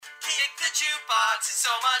Kick the jukebox is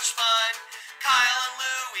so much fun. Kyle and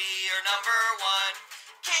Louie are number one.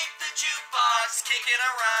 Kick the jukebox, kicking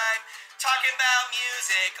a rhyme. Talking about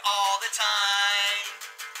music all the time.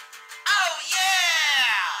 Oh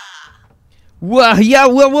yeah! Whoa, yeah,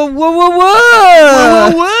 whoa. Whoa.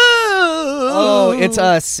 Oh, it's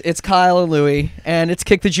us. It's Kyle and Louie, and it's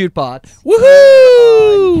Kick the Jukebox.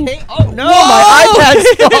 Woohoo! Oh no, my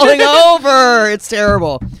iPad's falling over. It's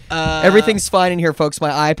terrible. Everything's fine in here, folks.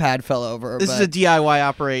 My iPad fell over. This is a DIY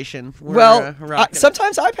operation.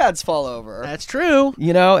 Sometimes iPads fall over. That's true.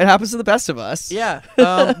 You know, it happens to the best of us. Yeah.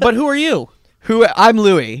 But who are you? I'm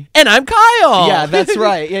Louie. And I'm Kyle. Yeah, that's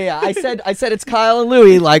right. Yeah. I said it's Kyle and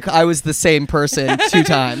Louie like I was the same person 2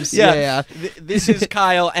 times. Yeah. This is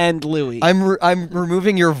Kyle and Louie. I'm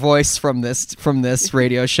removing your voice from this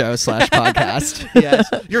radio show / podcast. Yes.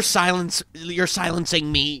 You're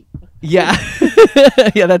silencing me. Yeah.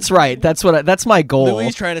 Yeah, that's right. That's my goal.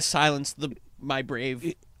 Louie's trying to silence my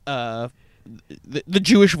brave the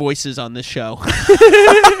Jewish voices on this show.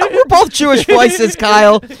 We're both Jewish voices,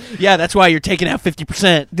 Kyle. Yeah, that's why you're taking out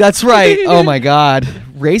 50%. That's right. Oh my God,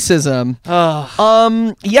 racism.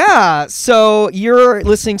 Yeah. So you're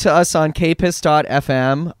listening to us on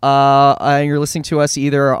kpiss.fm. And you're listening to us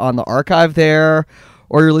either on the archive there,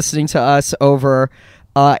 or you're listening to us over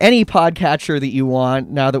any podcatcher that you want.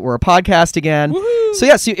 Now that we're a podcast again. Woohoo! So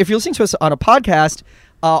yes, if you're listening to us on a podcast.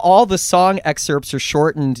 All the song excerpts are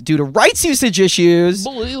shortened due to rights usage issues.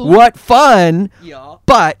 What fun! Yeah.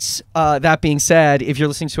 But that being said, if you're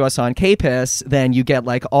listening to us on KPIS, then you get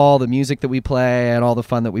like all the music that we play and all the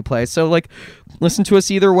fun that we play. So like, listen to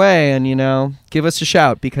us either way, and give us a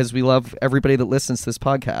shout because we love everybody that listens to this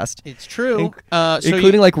podcast. It's true,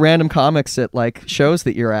 including like random comics at like shows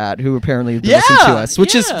that you're at who apparently listen to us,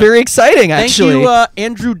 which is very exciting. Actually, thank you,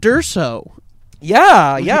 Andrew Durso.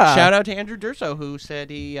 Yeah. Shout out to Andrew Durso, who said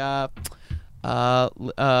he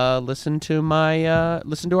listened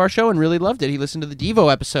to our show and really loved it. He listened to the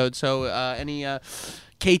Devo episode. So any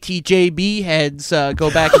KTJB heads, go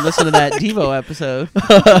back and listen to that Devo episode.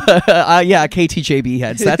 Yeah, KTJB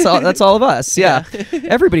heads. That's all of us. Yeah.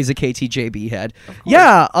 Everybody's a KTJB head.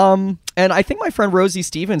 Yeah. And I think my friend Rosie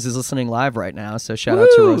Stevens is listening live right now. So shout out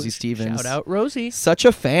to Rosie Stevens. Shout out Rosie. Such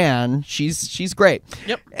a fan. She's great.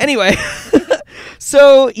 Yep. Anyway.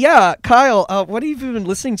 So yeah, Kyle, what have you been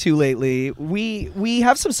listening to lately? We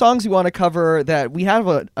have some songs we want to cover that we have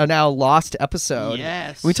a now lost episode.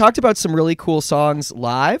 Yes. We talked about some really cool songs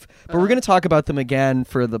live, but we're going to talk about them again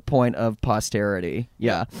for the point of posterity.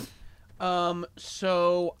 Yeah.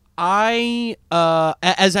 So I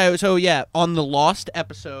on the lost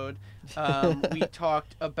episode, we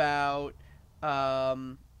talked about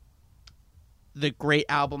the great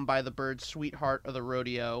album by the Byrds, Sweetheart of the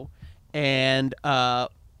Rodeo. And I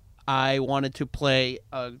wanted to play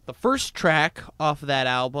the first track off of that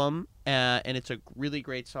album, and it's a really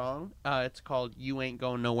great song. It's called "You Ain't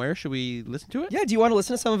Going Nowhere." Should we listen to it? Yeah. Do you want to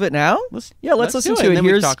listen to some of it now? Let's listen do to it.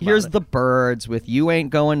 it. Here's the Byrds with "You Ain't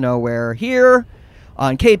Going Nowhere" here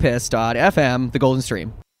on kpiss.fm, the Golden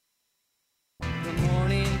Stream. The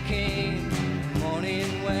morning came,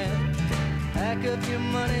 morning went. Pack up your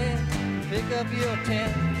money, pick up your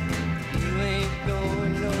tent. You ain't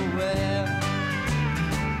going nowhere.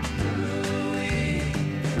 Louie,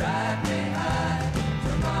 ride me high.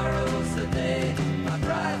 Tomorrow's the day my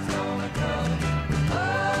bride's gonna come.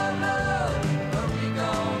 Oh no, are we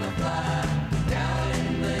gonna fly down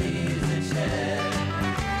in the easy chair?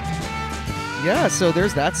 Yeah, so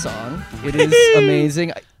there's that song. It is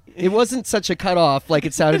amazing. It wasn't such a cutoff like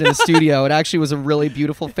it sounded in the studio. It actually was a really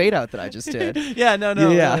beautiful fade out that I just did. Yeah, no,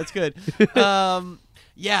 Yeah. that's good.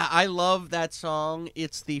 Yeah, I love that song.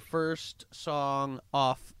 It's the first song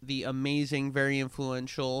off the amazing, very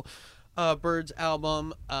influential Byrds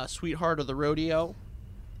album, Sweetheart of the Rodeo.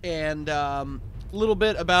 And a little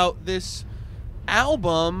bit about this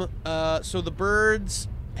album. So the Byrds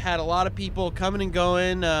had a lot of people coming and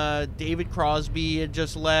going. David Crosby had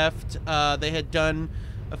just left. They had done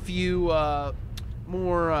a few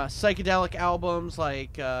more psychedelic albums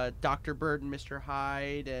like Dr. Bird and Mr.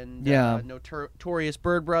 Hyde and Notorious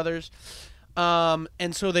Bird Brothers.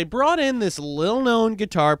 And so they brought in this little-known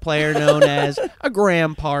guitar player known as a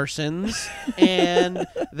Graham Parsons, and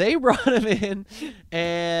they brought him in.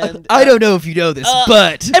 And I don't know if you know this,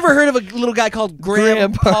 but ever heard of a little guy called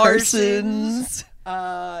Graham Parsons?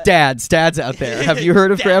 Dads out there. Have you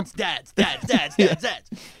heard of Graham? Dads.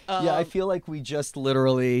 Yeah, I feel like we just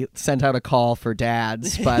literally sent out a call for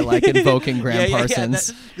dads by like invoking Graham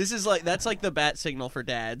Parsons. This is that's like the bat signal for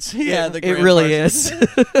dads. Yeah, the Graham it really Parsons.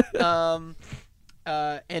 is.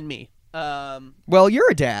 And me. Well,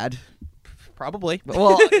 you're a dad. Probably.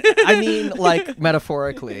 Well, I mean, like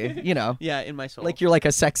metaphorically, you know. Yeah, in my soul. Like you're like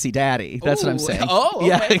a sexy daddy. That's what I'm Ooh, saying. Oh,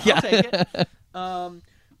 okay. Yeah, yeah. I'll take it.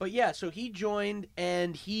 But yeah, so he joined,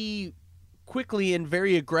 and he quickly and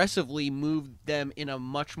very aggressively moved them in a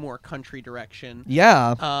much more country direction.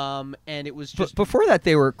 Yeah. And it was just Before that,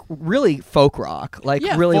 they were really folk rock, like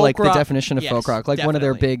Yeah, really folk like rock. the definition of Yes, folk rock. Like one of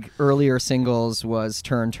their definitely. big earlier singles was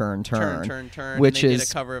 "Turn, Turn, Turn,", turn, which and they is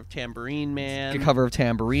did a cover of Tambourine Man. a cover of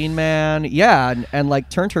Tambourine Man. Yeah, and like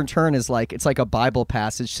 "Turn, Turn, Turn" is like it's like a Bible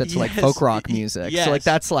passage set to like Yes, folk rock music. yes. So like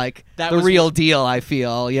that's like That the was real deal. I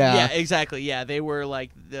feel. Yeah, exactly. Yeah, they were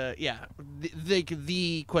like the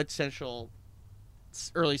quintessential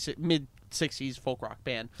mid '60s folk rock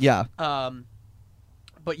band. Yeah.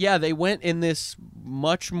 But yeah, they went in this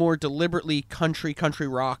much more deliberately country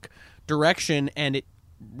rock direction, and it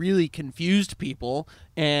really confused people.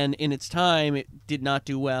 And in its time, it did not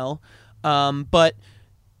do well. But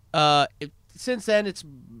since then, it's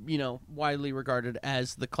widely regarded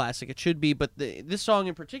as the classic it should be. But this song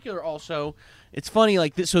in particular, also, it's funny.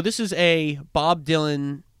 Like this, so this is a Bob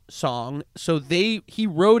Dylan song. So he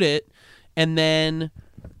wrote it, and then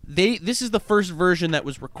this is the first version that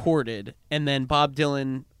was recorded, and then Bob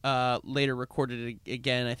Dylan later recorded it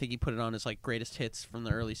again. I think he put it on his like greatest hits from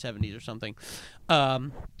the early '70s or something.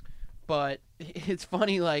 But it's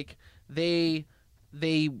funny, like they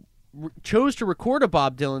chose to record a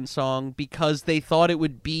Bob Dylan song because they thought it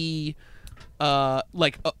would be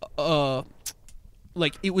like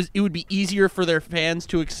it would be easier for their fans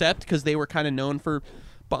to accept, because they were kind of known for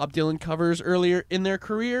Bob Dylan covers earlier in their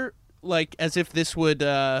career. Like, as if this would, be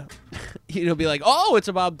like, oh, it's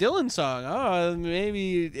a Bob Dylan song. Oh,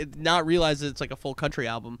 maybe not realize that it's like a full country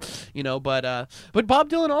album, But Bob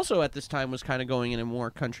Dylan also at this time was kind of going in a more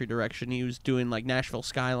country direction. He was doing like Nashville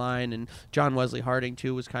Skyline, and John Wesley Harding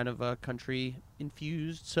too was kind of country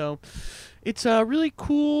infused. So it's a really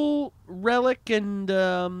cool relic. And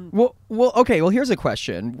Well, okay. Well, here's a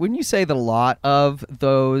question. Wouldn't you say that a lot of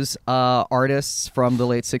those artists from the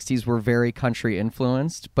late '60s were very country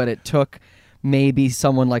influenced, but it took maybe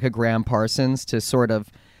someone like a Graham Parsons to sort of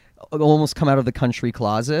almost come out of the country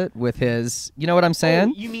closet with his, you know what I'm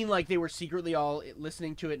saying? Oh, you mean like they were secretly all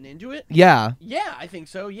listening to it and into it? Yeah. Yeah, I think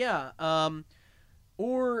so. Yeah.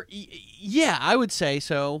 Yeah, I would say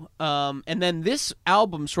so. And then this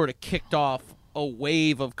album sort of kicked off a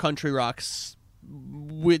wave of country rocks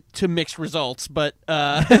to mixed results, but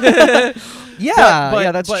Yeah,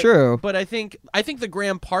 yeah, that's true. But I think the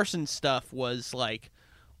Graham Parsons stuff was like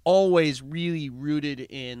always really rooted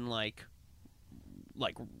in like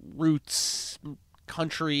roots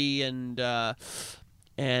country and yeah,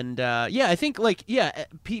 I think like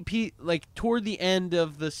like toward the end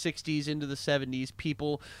of the 60s into the 70s,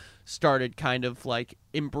 people started kind of like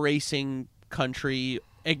embracing country,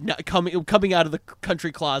 coming out of the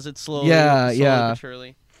country closet slowly but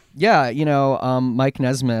surely. Yeah, Mike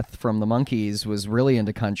Nesmith from the Monkees was really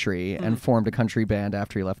into country and formed a country band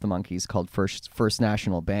after he left the Monkees called First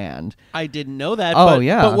National Band. I didn't know that. Oh, but,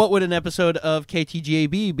 yeah. But what would an episode of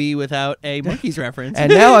KTGAB be without a Monkees reference?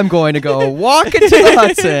 And now I'm going to go walk into the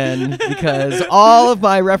Hudson because all of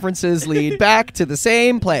my references lead back to the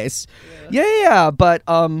same place. Yeah. But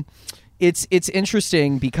it's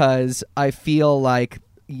interesting because I feel like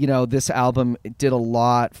this album did a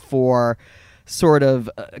lot for sort of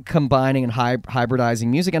combining and hybridizing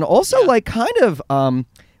music, and also like kind of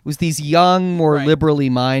was these young, more liberally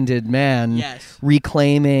minded men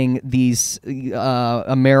reclaiming these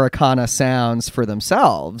Americana sounds for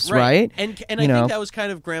themselves, right? And I think that was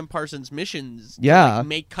kind of Graham Parsons' missions. Yeah, to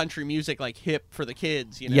make country music like hip for the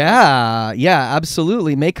kids. Yeah,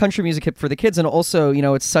 absolutely. Make country music hip for the kids, and also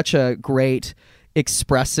it's such a great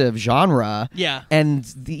expressive genre. Yeah. And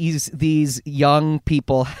these young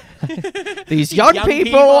people these young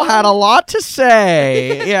people had a lot to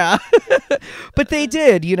say. Yeah. But they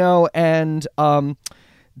did, and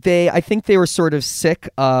I think they were sort of sick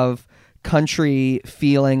of country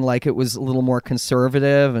feeling like it was a little more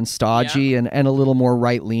conservative and stodgy and a little more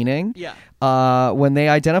right-leaning. Yeah. When they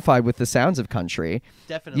identified with the sounds of country.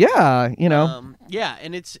 Definitely. Yeah, yeah,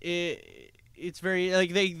 and it's very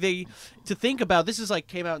like they to think about. This is like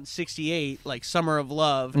came out in '68, like Summer of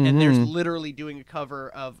Love, and there's literally doing a cover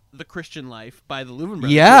of The Christian Life by the Louvin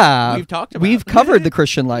Brothers. Yeah, we've talked about. We've covered The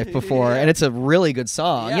Christian Life before, and it's a really good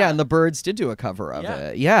song. Yeah. Yeah, and the Byrds did do a cover of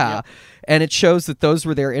it. Yeah, and it shows that those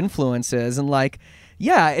were their influences, and like.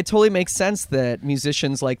 Yeah, it totally makes sense that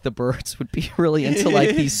musicians like the Byrds would be really into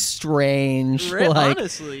like these strange,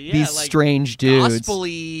 honestly, these like strange dudes,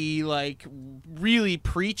 gospel-y, like really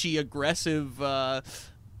preachy, aggressive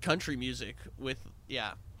country music with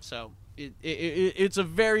So it's a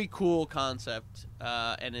very cool concept,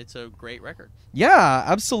 and it's a great record. Yeah,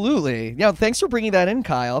 absolutely. Yeah, thanks for bringing that in,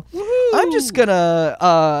 Kyle. Woohoo! I'm just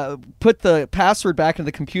gonna put the password back into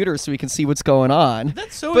the computer so we can see what's going on.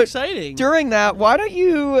 That's so But exciting. During that, why don't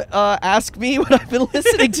you ask me what I've been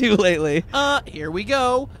listening to lately? Here we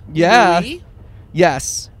go. Yeah. Louis,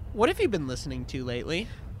 Yes. what have you been listening to lately?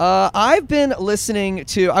 I've been listening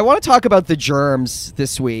to. I want to talk about the Germs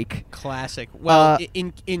this week. Classic. Well, Uh,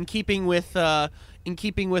 in keeping with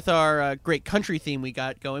our great country theme we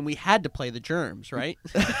got going, we had to play the Germs, right?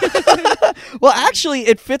 Well, actually,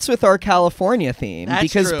 it fits with our California theme That's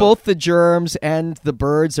because true. both the Germs and the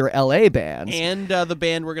Birds are LA bands. And the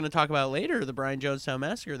band we're going to talk about later, the Brian Jonestown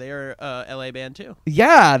Massacre, they are LA band too.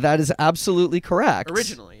 Yeah, that is absolutely correct.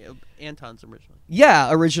 Originally, Anton's originally. Yeah,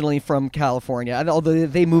 originally from California, and although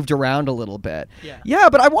they moved around a little bit. Yeah. Yeah,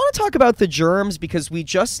 but I want to talk about the Germs because we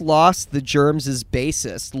just lost the Germs'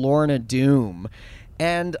 bassist, Lorna Doom.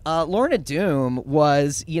 And Lorna Doom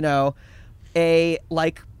was, a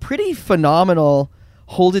pretty phenomenal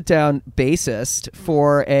hold it down bassist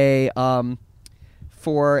for a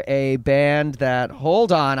band that,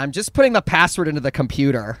 hold on, I'm just putting the password into the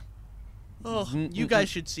computer. Oh, you guys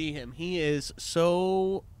should see him. He is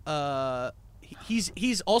so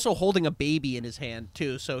he's also holding a baby in his hand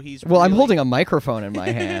too, so he's Well, I'm really- holding a microphone in my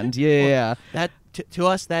hand. Yeah. that to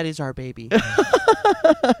us that is our baby.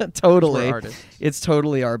 Totally. We're artists. It's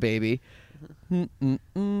totally our baby.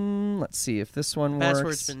 Let's see if this one Password's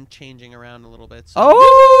works. been changing around a little bit. So.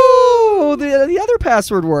 Oh, the other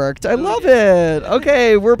password worked. I love it.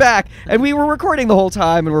 Okay, we're back. And we were recording the whole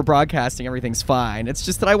time and we're broadcasting. Everything's fine. It's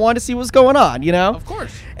just that I wanted to see what's going on, Of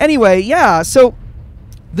course. Anyway, yeah, so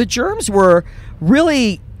the Germs were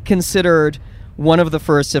really considered one of the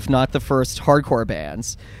first, if not the first, hardcore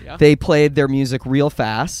bands. Yeah. They played their music real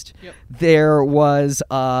fast. Yep. There was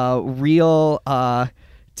real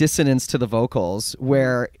dissonance to the vocals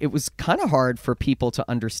where it was kind of hard for people to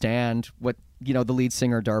understand what the lead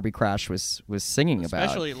singer Darby Crash was singing about.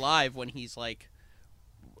 Especially live when he's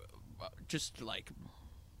just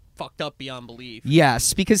fucked up beyond belief.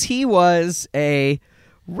 Yes, because he was a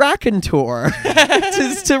raconteur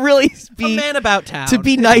to really be A man about town. to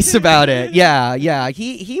be nice about it. Yeah.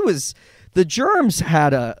 He was. The Germs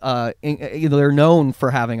had they're known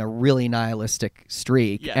for having a really nihilistic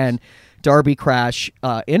streak, Yes. and Darby Crash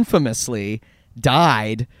infamously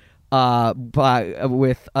died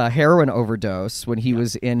with a heroin overdose when he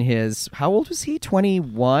was in his. How old was he?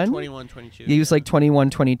 21. 21, 22. He was like 21,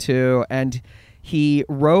 22, and he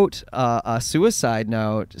wrote a suicide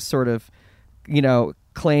note, sort of,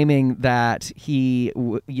 claiming that he,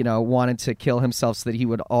 wanted to kill himself so that he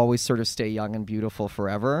would always sort of stay young and beautiful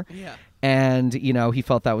forever. Yeah. And, he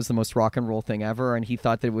felt that was the most rock and roll thing ever, and he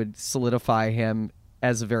thought that it would solidify him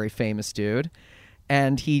as a very famous dude.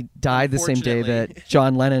 And he died the same day Unfortunately. that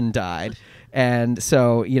John Lennon died. And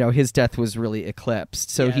so, his death was really eclipsed.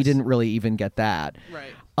 So he Yes. didn't really even get that.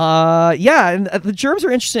 Right. Yeah, and the Germs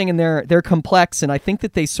are interesting and they're complex, and I think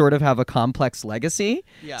that they sort of have a complex legacy.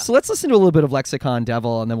 Yeah. So let's listen to a little bit of Lexicon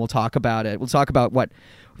Devil, and then we'll talk about it. We'll talk about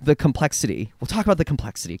the complexity. We'll talk about the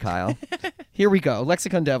complexity, Kyle. Here we go.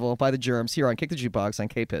 Lexicon Devil by the Germs here on Kick the Jukebox on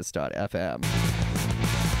kpiss.fm.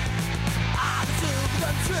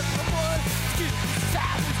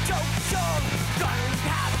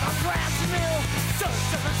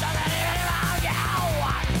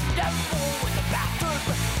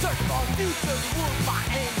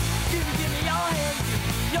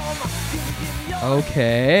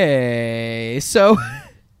 Okay, so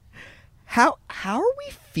how are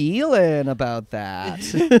we feeling about that?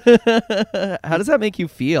 How does that make you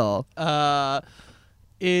feel?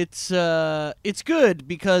 It's good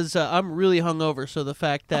because I'm really hungover. So the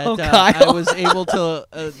fact that Oh, I Kyle. was able to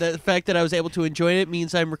the fact that I was able to enjoy it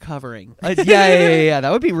means I'm recovering. Yeah.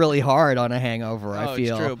 That would be really hard on a hangover. I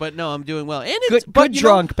feel It's true, but no, I'm doing well. And it's good you know-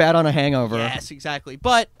 drunk, bad on a hangover. Yes, exactly.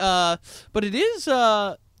 But it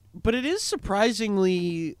is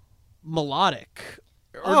surprisingly melodic.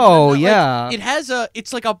 Oh, yeah. It has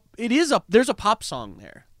there's a pop song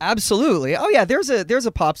there. Absolutely. Oh yeah, there's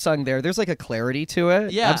a pop song there. There's like a clarity to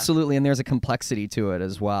it. Yeah. Absolutely, and there's a complexity to it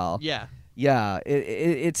as well. Yeah. Yeah,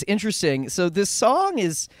 it's interesting. So this song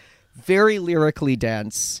is very lyrically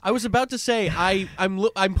dense. I was about to say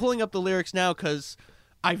I'm pulling up the lyrics now because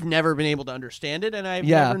I've never been able to understand it and I've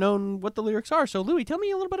Yeah. never known what the lyrics are. So Louis, tell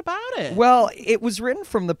me a little bit about it. Well, it was written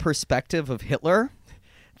from the perspective of Hitler.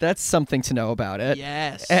 That's something to know about it.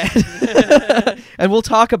 Yes. And we'll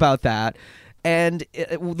talk about that.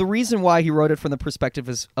 the reason why he wrote it from the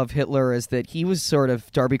perspective of Hitler is that he was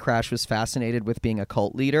Darby Crash was fascinated with being a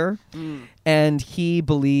cult leader, and he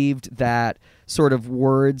believed that sort of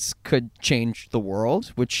words could change the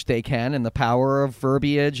world, which they can, and the power of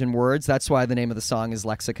verbiage and words. That's why the name of the song is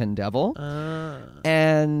Lexicon Devil.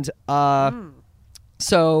 And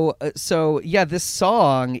so yeah, this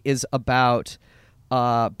song is about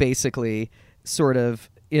basically sort of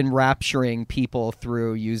enrapturing people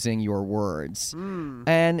through using your words.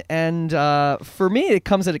 And for me, it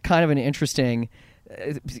comes at a kind of an interesting.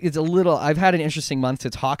 I've had an interesting month to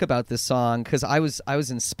talk about this song because I was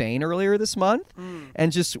in Spain earlier this month,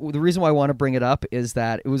 and just the reason why I want to bring it up is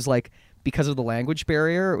that it was like, because of the language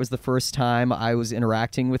barrier, it was the first time I was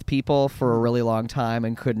interacting with people for a really long time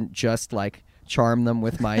and couldn't just like charm them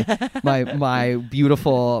with my my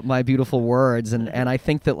beautiful words, and I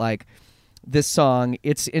think that like this song,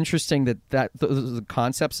 it's interesting that those are the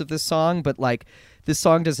concepts of this song, but like this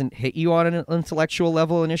song doesn't hit you on an intellectual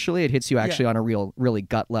level initially. It hits you actually on a really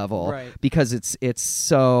gut level, right? Because it's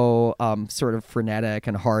so sort of frenetic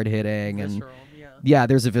and hard hitting, and yeah,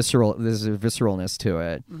 there's a visceralness to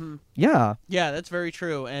it. Yeah, that's very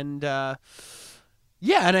true, and yeah,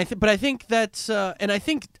 and I think that's and I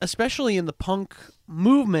think especially in the punk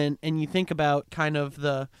movement, and you think about kind of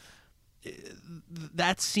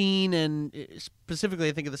that scene, and specifically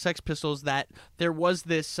I think of the Sex Pistols, that there was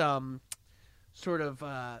this sort of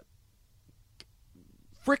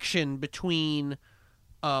friction between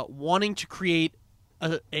wanting to create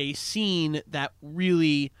a scene that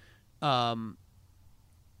really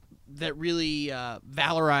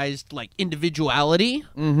valorized like individuality,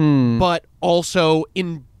 but also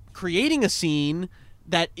in creating a scene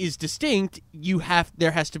that is distinct,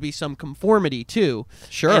 there has to be some conformity too.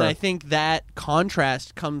 Sure. And I think that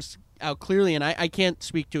contrast comes out clearly, and I can't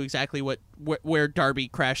speak to exactly where Darby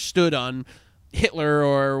Crash stood on Hitler,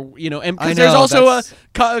 or and because there's also a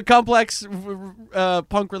complex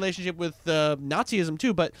punk relationship with Nazism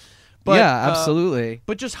too, but yeah, absolutely.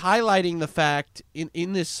 But just highlighting the fact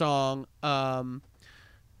in this song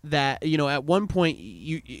that at one point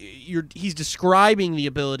he's describing the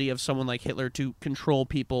ability of someone like Hitler to control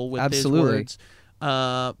people with his words,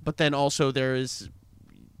 but then also there is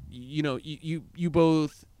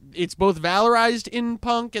it's both valorized in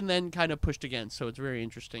punk and then kind of pushed against, so it's very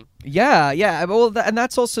interesting. Yeah. Well, and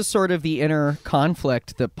that's also sort of the inner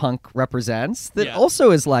conflict that punk represents. That also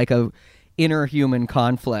is like a inner human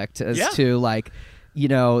conflict as to like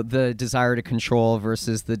the desire to control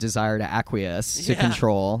versus the desire to acquiesce to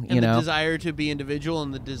control. And the desire to be individual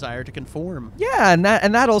and the desire to conform. Yeah, and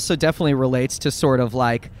that also definitely relates to sort of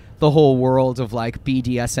like the whole world of like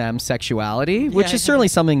BDSM sexuality, which is certainly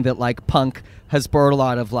something that like punk has borrowed a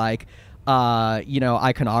lot of like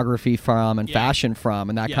iconography from and fashion from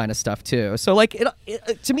and that kind of stuff too. So like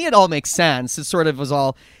it to me it all makes sense. It sort of was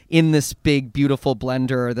all in this big beautiful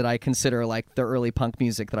blender that I consider like the early punk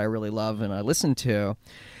music that I really love and I listen to.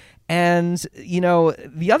 And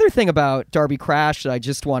the other thing about Darby Crash that I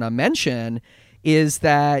just want to mention is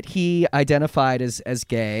that he identified as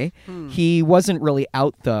gay. He wasn't really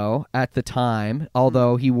out though at the time,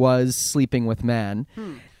 although he was sleeping with men.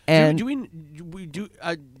 And do we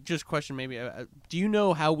just question maybe, do you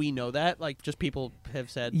know how we know that? Like, just people have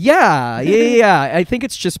said? Yeah. I think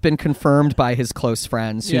it's just been confirmed by his close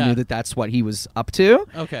friends who knew that that's what he was up to.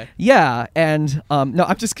 Okay. Yeah, and no,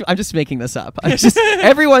 I'm just making this up.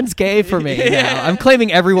 Everyone's gay for me now. I'm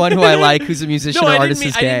claiming everyone who I like who's a musician or artist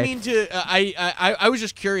is gay. I didn't mean to. I was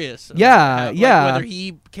just curious. Whether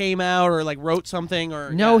he came out or like wrote something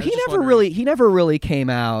or. No, he never really came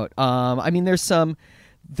out. I mean, there's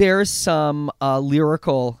some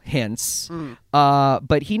lyrical hints,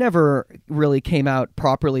 but he never really came out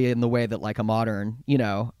properly in the way that like a modern,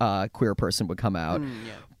 queer person would come out.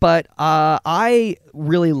 But I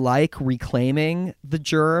really like reclaiming the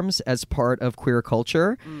germs as part of queer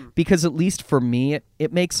culture because at least for me,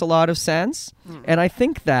 it makes a lot of sense. And I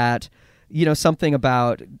think that, something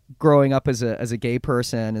about growing up as a gay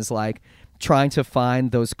person is like trying to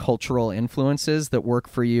find those cultural influences that work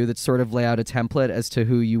for you, that sort of lay out a template as to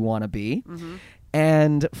who you want to be.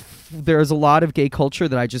 And there's a lot of gay culture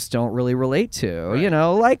that I just don't really relate to. Right.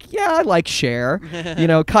 I like Cher.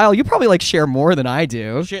 Kyle, you probably like Cher more than I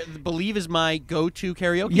do. Believe is my go-to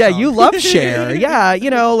karaoke song. You love Cher.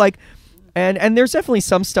 And there's definitely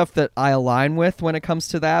some stuff that I align with when it comes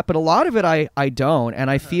to that, but a lot of it I don't. And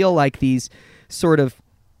I feel like these sort of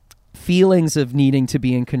feelings of needing to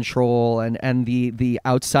be in control and the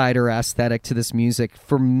outsider aesthetic to this music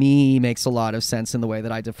for me makes a lot of sense in the way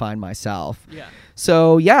that I define myself.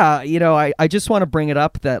 So I just want to bring it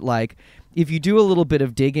up that like if you do a little bit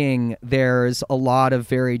of digging, there's a lot of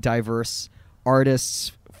very diverse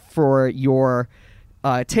artists for your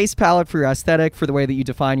taste palette, for your aesthetic, for the way that you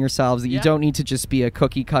define yourselves, that you don't need to just be a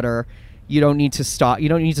cookie cutter. You don't need to stop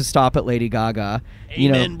at Lady Gaga.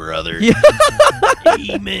 Amen, brother. Yeah.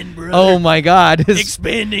 Amen, brother. Oh my God.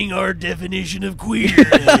 Expanding our definition of queerness.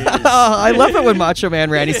 I love it when Macho Man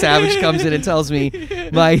Randy Savage comes in and tells me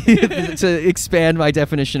to expand my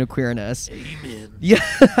definition of queerness. Amen. Yeah.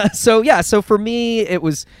 So for me, it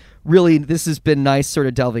was really, this has been nice sort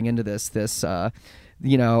of delving into this over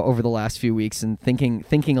the last few weeks and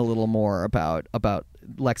thinking a little more about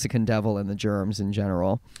Lexicon Devil and the Germs in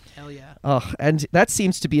general. Hell yeah. And that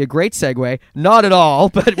seems to be a great segue. Not at all,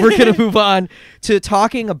 but we're going to move on to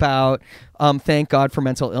talking about Thank God for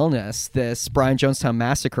Mental Illness, this Brian Jonestown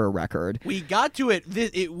Massacre record. We got to it.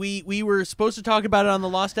 We were supposed to talk about it on the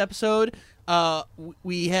Lost episode.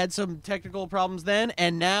 We had some technical problems then,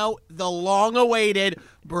 and now the long-awaited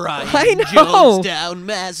Brian Jonestown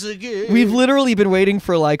Massacre. We've literally been waiting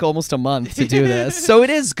for like almost a month to do this, so it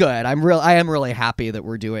is good. I am really happy that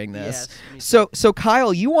we're doing this. Yes, so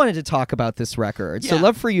Kyle, you wanted to talk about this record, so Yeah.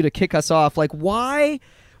 love for you to kick us off. Like, why?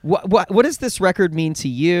 What does this record mean to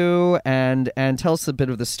you? And tell us a bit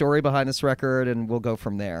of the story behind this record, and we'll go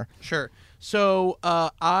from there. Sure. So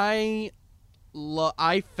I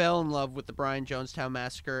fell in love with the Brian Jonestown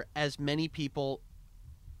Massacre, as many people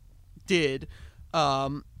did,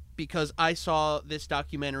 because I saw this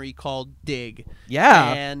documentary called Dig.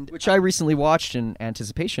 Yeah, and which I recently watched in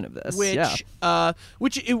anticipation of this. It's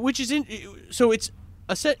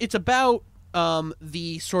about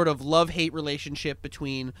the sort of love-hate relationship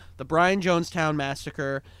between the Brian Jonestown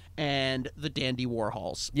Massacre and the Dandy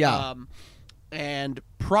Warhols. Yeah. And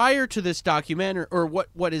prior to this documentary, or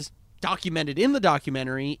what is documented in the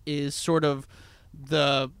documentary, is sort of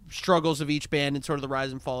the struggles of each band and sort of the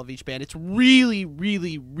rise and fall of each band. It's really,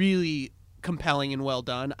 really, really compelling and well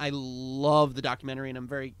done. I love the documentary, and I'm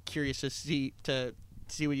very curious to see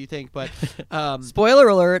what you think. But spoiler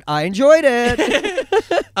alert, I enjoyed it.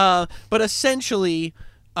 but essentially,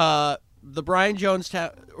 the Brian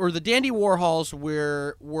Jonestown or the Dandy Warhols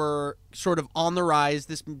were sort of on the rise.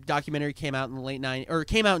 This documentary came out in the late 90s, or it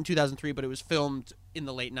came out in 2003, but it was filmed in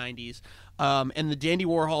the late 90s. And the Dandy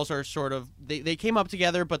Warhols are sort of, they came up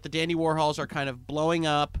together, but the Dandy Warhols are kind of blowing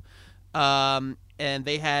up. And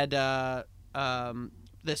they had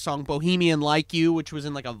this song Bohemian Like You, which was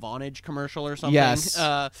in like a Vonage commercial or something. Yes.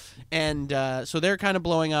 So they're kind of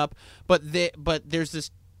blowing up, but there's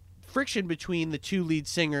this friction between the two lead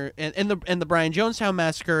singer and the Brian Jonestown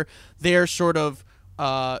Massacre. They're sort of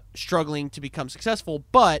struggling to become successful,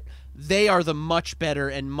 but they are the much better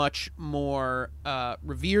and much more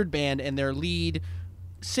revered band, and their lead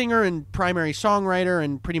singer and primary songwriter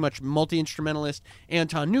and pretty much multi-instrumentalist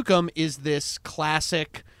Anton Newcomb is this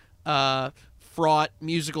classic fraught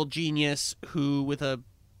musical genius who, with a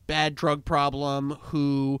bad drug problem,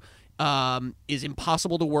 who is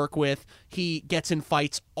impossible to work with. He gets in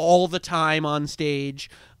fights all the time on stage.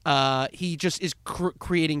 He just is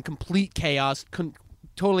creating complete chaos,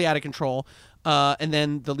 totally out of control. And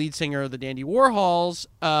then the lead singer of the Dandy Warhols,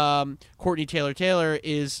 Courtney Taylor,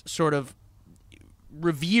 is sort of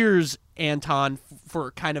reveres Anton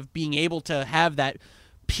for kind of being able to have that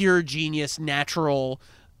pure genius, natural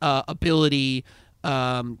ability,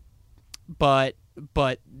 but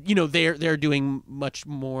they're doing much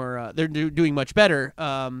more. They're doing much better.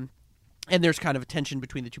 And there's kind of a tension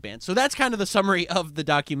between the two bands. So that's kind of the summary of the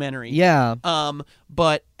documentary. Yeah.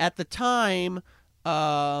 But at the time,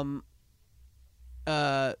 so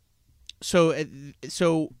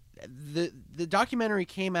the documentary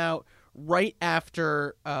came out right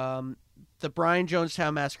after the Brian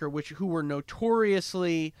Jonestown Massacre, who were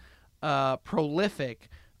notoriously prolific.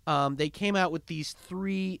 They came out with these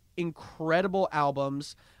 3 incredible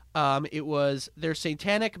albums. It was their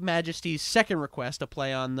Satanic Majesty's Second Request, a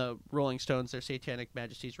play on the Rolling Stones, their Satanic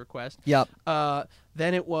Majesty's Request. Yep.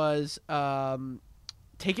 Then it was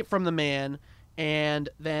Take It From the Man, and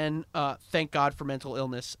then Thank God for Mental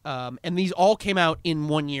Illness. And these all came out in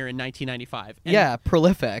 1 year in 1995. And yeah,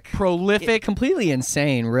 prolific. Completely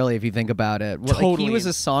insane, really, if you think about it. Totally. Like, he was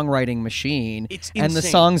a songwriting machine, It's and the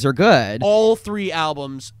insane. songs are good. All 3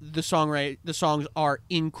 albums, the songs are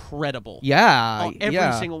incredible. Yeah,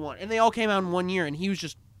 Every single one. And they all came out in 1 year, and he was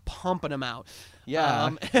just pumping them out.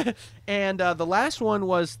 Yeah. And the last one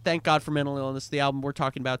was Thank God for Mental Illness, the album we're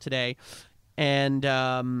talking about today. And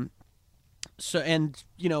I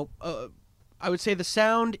would say the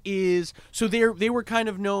sound is, so they were kind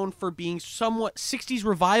of known for being somewhat 60s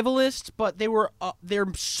revivalists, but they're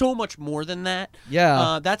so much more than that.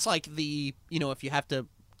 Yeah. That's like if you have to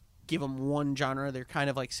give them one genre. They're kind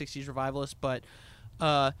of like 60s revivalists, but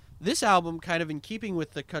this album, kind of in keeping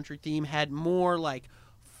with the country theme, had more like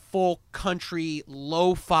folk country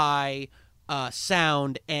lo-fi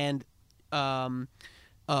sound, and a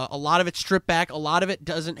lot of it stripped back. A lot of it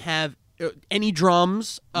doesn't have any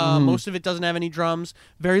drums. Most of it doesn't have any drums.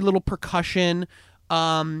 Very little percussion.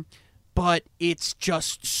 But it's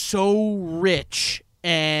just so rich,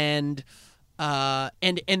 and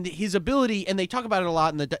his ability, and they talk about it a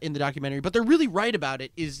lot in the documentary, but they're really right about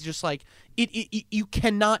it, is just like it you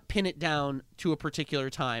cannot pin it down to a particular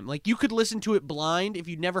time. Like, you could listen to it blind if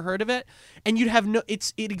you'd never heard of it, and you'd have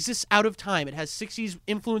it exists out of time. It has 60s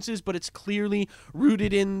influences, but it's clearly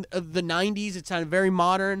rooted in the 90s. It sounded very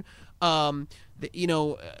modern.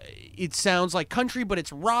 It sounds like country, but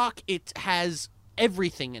it's rock. It has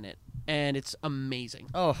everything in it, and it's amazing.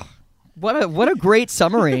 Oh, what a great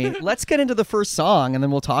summary. Let's get into the first song, and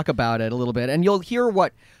then we'll talk about it a little bit, and you'll hear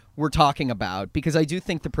what we're talking about, because I do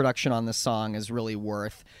think the production on this song is really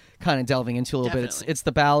worth kind of delving into a little bit. It's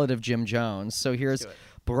the Ballad of Jim Jones. So here's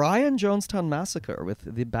Brian Jonestown Massacre with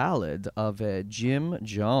the Ballad of Jim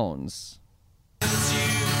Jones.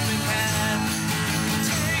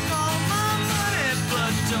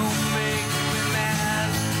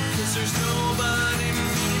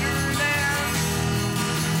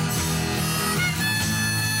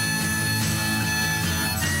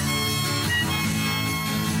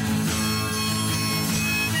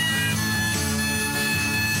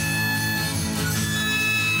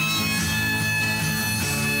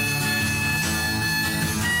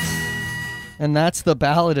 And that's the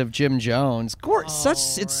Ballad of Jim Jones.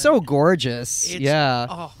 It's so gorgeous.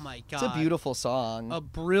 Oh my God. It's a beautiful song. A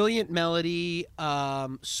brilliant melody,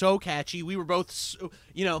 so catchy. We were both,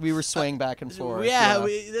 we were swaying back and forth. Yeah,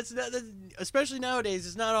 that's especially nowadays.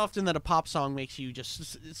 It's not often that a pop song makes you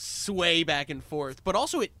just sway back and forth, but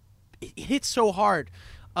also it hits so hard.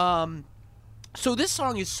 So this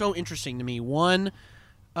song is so interesting to me.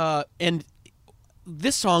 And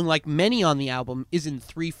this song, like many on the album, is in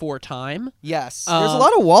 3/4 time. Yes, there's a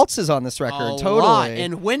lot of waltzes on this record. Totally. Lot.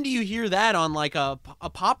 And when do you hear that on like a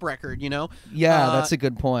pop record? Yeah, that's a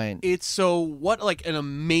good point. It's like an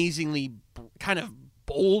amazingly kind of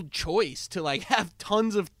bold choice to like have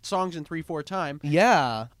tons of songs in 3/4 time.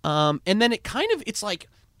 Yeah. And then it's like,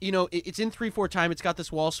 it's in 3/4 time. It's got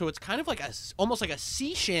this wall, so it's kind of like almost like a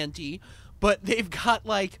sea shanty, but they've got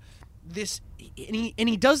like this, and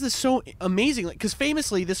he does this so amazingly, because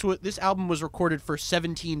famously this album was recorded for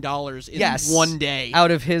 $17 in one day, out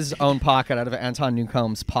of his own pocket, out of Anton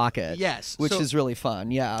Newcomb's pocket. Yes, which is really fun.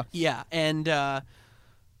 Yeah, and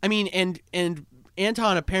and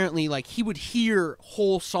Anton apparently, like, he would hear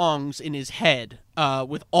whole songs in his head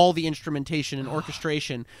with all the instrumentation and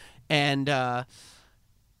orchestration, and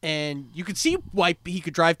you could see why he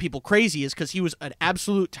could drive people crazy, is because he was an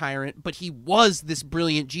absolute tyrant, but he was this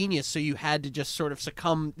brilliant genius, so you had to just sort of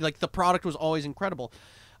succumb. Like, the product was always incredible.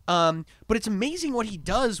 But it's amazing what he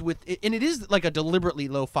does with it, and it is like a deliberately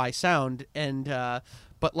lo-fi sound, and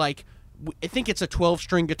but like, I think it's a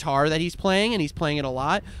 12-string guitar that he's playing, and he's playing it a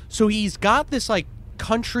lot. So he's got this like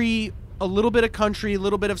country, a little bit of country, a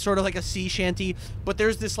little bit of sort of like a sea shanty, but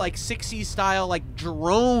there's this like 60s style like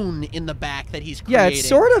drone in the back that he's creating. Yeah, it's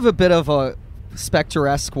sort of a bit of a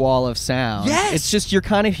Spectre-esque wall of sound. Yes! It's just you're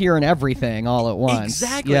kind of hearing everything all at once.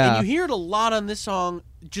 Exactly. Yeah. And you hear it a lot on this song,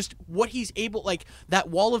 just what he's able, like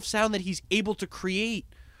that wall of sound that he's able to create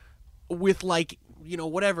with like,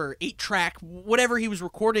 whatever, 8-track, whatever he was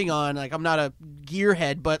recording on. Like, I'm not a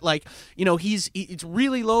gearhead, but like, it's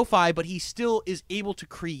really lo-fi, but he still is able to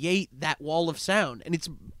create that wall of sound, and it's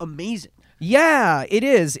amazing. Yeah, it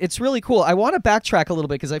is. It's really cool. I want to backtrack a little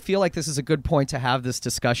bit, because I feel like this is a good point to have this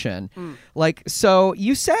discussion. Like, so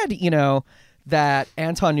you said, that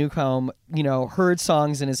Anton Newcomb, heard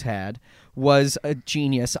songs in his head, was a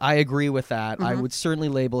genius. I agree with that. I would certainly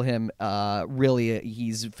label him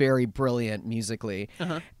he's very brilliant musically.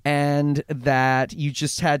 And that you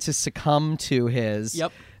just had to succumb to his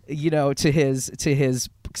to his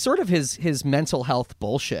sort of his mental health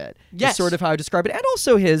bullshit. Yes. Is sort of how I describe it. And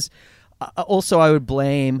also I would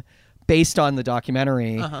blame, based on the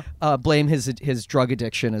documentary, blame his drug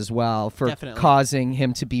addiction as well for causing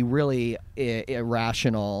him to be really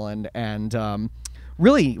irrational and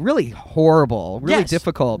really, really horrible, really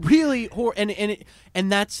difficult, really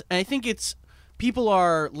and that's. I think it's, people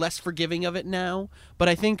are less forgiving of it now, but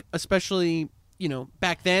I think especially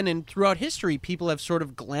back then and throughout history, people have sort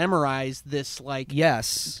of glamorized this like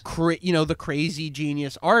the crazy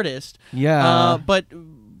genius artist. Yeah, but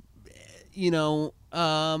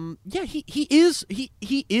Yeah, he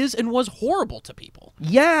is and was horrible to people.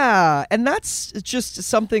 Yeah, and that's just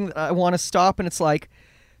something that I want to stop, and it's like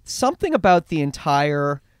something about the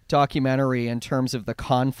entire documentary in terms of the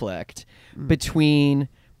conflict between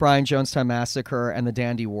Brian Jonestown Massacre and the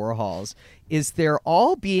Dandy Warhols is the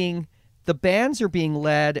bands are being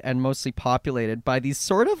led and mostly populated by these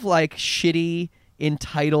sort of like shitty,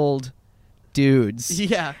 entitled dudes.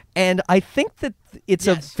 Yeah. And I think that it's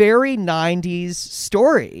a very 90s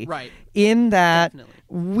story. Right. In that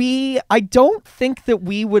Definitely. I don't think that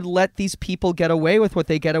we would let these people get away with what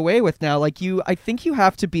they get away with now. Like I think you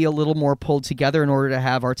have to be a little more pulled together in order to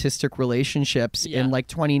have artistic relationships in like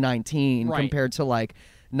 2019 compared to like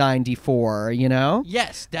 94, you know?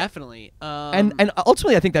 Yes, definitely. And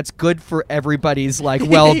ultimately I think that's good for everybody's like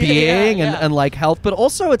well-being and like health, but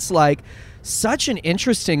also it's like such an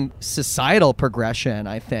interesting societal progression,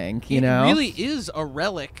 I think, you know? It really is a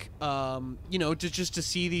relic, you know, just to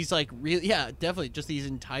see these, like, really, definitely, just these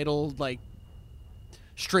entitled, like,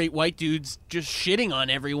 straight white dudes just shitting on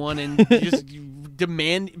everyone and just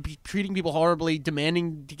treating people horribly,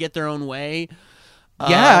 demanding to get their own way.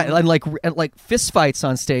 And like fist fights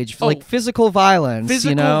on stage, like physical violence,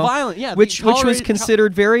 you know? Violence, yeah. Which was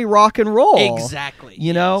considered very rock and roll. Exactly.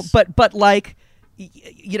 You know? But like,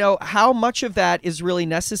 you know, how much of that is really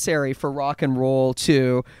necessary for rock and roll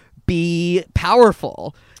to be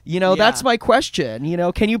powerful? You know, that's my question. You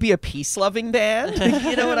know, can you be a peace-loving band?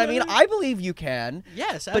 You know what I mean? I believe you can.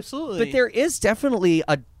 Yes, absolutely. But there is definitely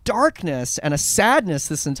a darkness and a sadness,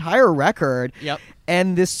 this entire record. Yep.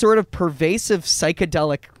 And this sort of pervasive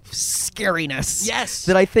psychedelic scariness. Yes.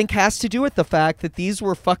 That I think has to do with the fact that these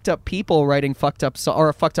were fucked up people writing fucked up or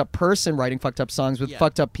a fucked up person writing fucked up songs with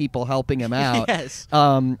fucked up people helping him out. Yes.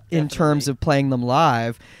 In terms of playing them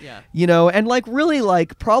live. Yeah. You know, and like really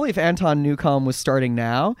like probably if Anton Newcomb was starting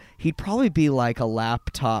now, he'd probably be like a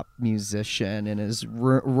laptop musician in his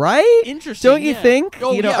room, right? Interesting. Don't you think?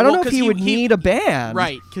 Oh, you know, yeah, I don't well, know if he would need a band.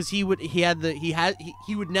 Right, because he would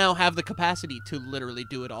now have the capacity to literally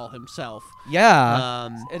do it all himself. Yeah.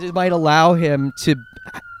 It might allow him to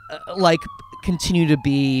like continue to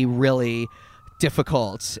be really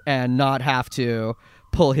difficult and not have to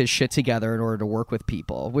pull his shit together in order to work with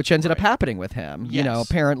people, which ended up happening with him. You know,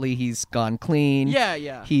 apparently he's gone clean.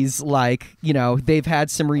 Yeah. He's like, you know, they've had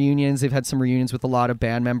some reunions. They've had some reunions with a lot of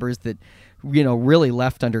band members that, you know, really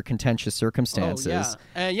left under contentious circumstances.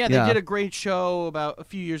 They did a great show about a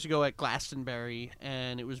few years ago at Glastonbury,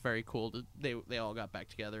 and it was very cool. They all got back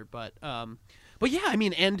together, but yeah, I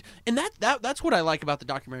mean, and that's what I like about the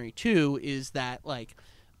documentary too, is that like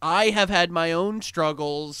I have had my own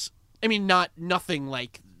struggles. I mean, nothing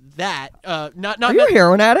like that. Are you a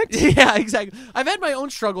heroin addict? Yeah, exactly. I've had my own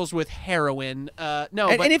struggles with heroin. And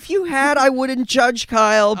if you had, I wouldn't judge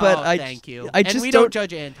Kyle. But thank you. I just and we don't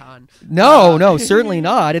judge Anton. No, certainly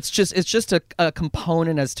not. It's just a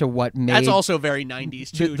component as to what made. That's also very 90s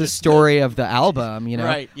too. The story of the album, you know.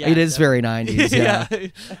 Right. Yeah, it is very 90s. Yeah.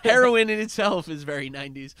 Heroin in itself is very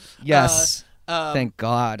 90s. Yes. Thank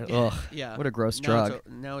God. Ugh. Yeah. What a gross drug.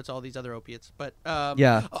 Now it's all these other opiates. But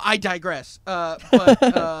I digress.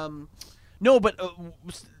 No, but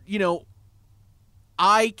you know,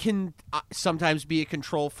 I can sometimes be a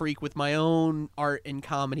control freak with my own art and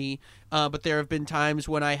comedy. But there have been times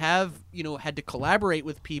when I have, you know, had to collaborate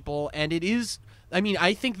with people, and it is. I mean,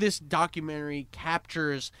 I think this documentary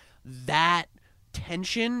captures that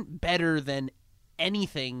tension better than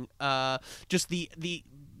anything. Just the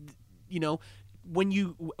you know, when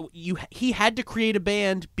he had to create a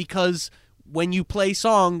band because when you play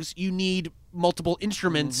songs you need multiple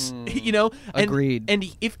instruments. You know, agreed.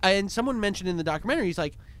 And someone mentioned in the documentary, he's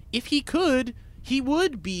like, if he could, he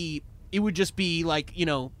would be. It would just be like, you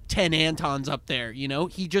know, 10 Antons up there. You know,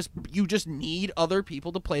 you just need other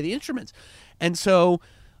people to play the instruments, and so.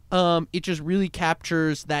 It just really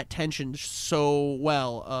captures that tension so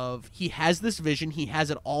well of he has this vision, he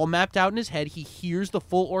has it all mapped out in his head, he hears the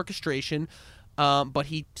full orchestration, but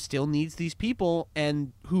he still needs these people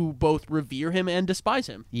and who both revere him and despise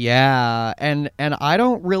him. Yeah, and I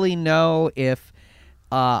don't really know if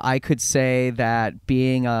I could say that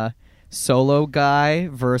being a solo guy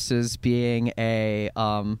versus being a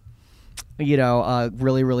you know, a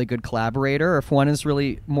really, really good collaborator, if one is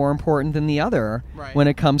really more important than the other when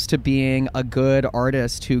it comes to being a good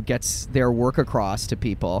artist who gets their work across to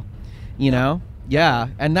people, you know? Yeah,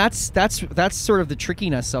 and that's sort of the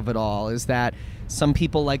trickiness of it all, is that some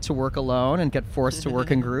people like to work alone and get forced to work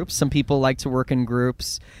in groups. Some people like to work in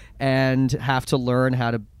groups and have to learn how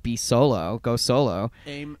to be go solo.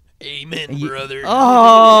 Amen, brother.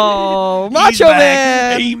 Oh, Macho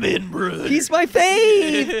Man! Amen, brother. He's my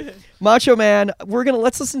fave! Macho Man,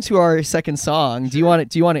 let's listen to our second song. Do you want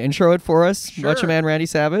to intro it for us? Sure. Macho Man Randy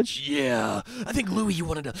Savage? Yeah, I think Louie, you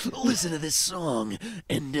wanted to listen to this song,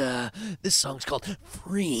 and this song's called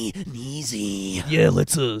Free and Easy. Yeah,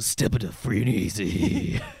 let's step into Free and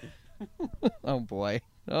Easy. Oh boy.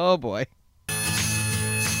 Oh boy.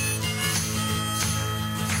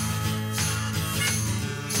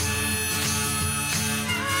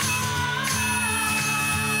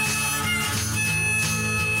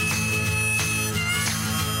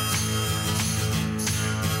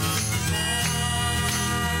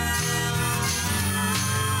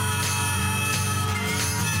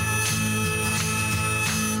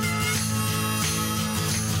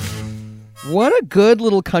 What a good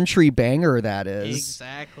little country banger that is.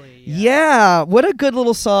 Exactly. Yeah, what a good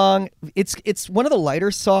little song. It's one of the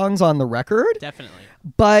lighter songs on the record, Definitely.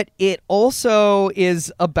 but it also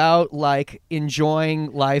is about like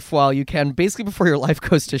enjoying life while you can, basically before your life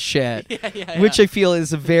goes to shit. Which I feel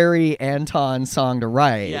is a very Anton song to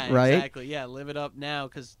write, Yeah, right? exactly. Yeah, live it up now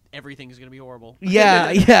because everything's gonna be horrible.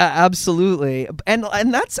 Yeah, absolutely. And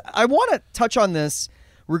that's, I want to touch on this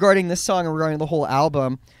regarding this song and regarding the whole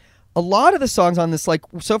album. A lot of the songs on this, like,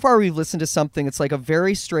 so far we've listened to something, it's like a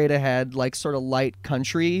very straight ahead, like sort of light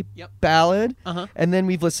country ballad. Uh-huh. And then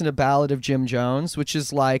we've listened to Ballad of Jim Jones, which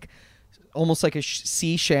is like almost like a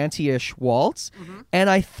sea shanty-ish waltz. Mm-hmm. And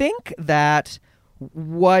I think that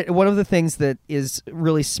one of the things that is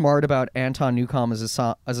really smart about Anton Newcomb as a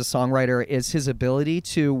songwriter is his ability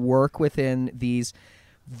to work within these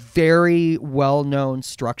very well-known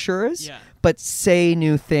structures, but say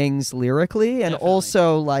new things lyrically, and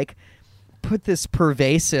also like put this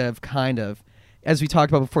pervasive kind of, as we talked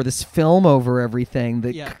about before, this film over everything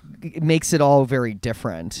that makes it all very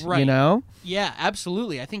different. Right. You know? Yeah,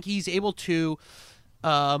 absolutely. I think he's able to,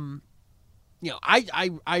 I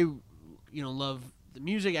love the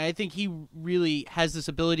music. I think he really has this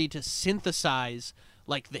ability to synthesize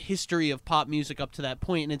like the history of pop music up to that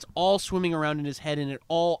point, and it's all swimming around in his head, and it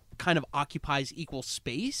all kind of occupies equal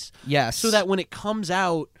space. Yes. So that when it comes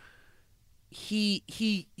out, he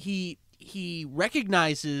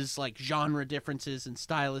recognizes like genre differences and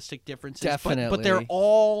stylistic differences. Definitely. But they're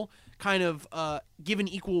all kind of given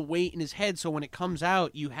equal weight in his head. So when it comes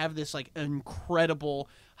out, you have this like incredible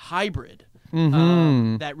hybrid.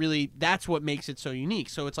 That's what makes it so unique.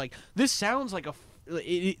 So it's like, this sounds like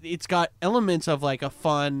it's got elements of like a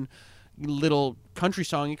fun little country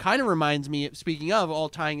song. It kind of reminds me, speaking of all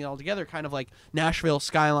tying it all together, kind of like Nashville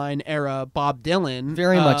Skyline era Bob Dylan.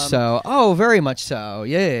 Very much so. Oh, very much so.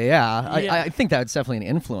 Yeah. I think that's definitely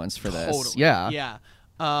an influence for this. Totally. Yeah.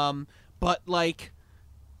 But like,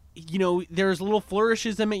 there's little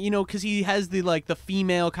flourishes in it, because he has the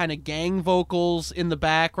female kind of gang vocals in the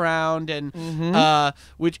background, and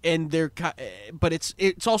but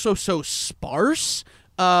it's also so sparse.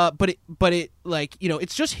 But it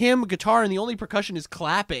it's just him, guitar, and the only percussion is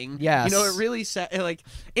clapping. Yes. It really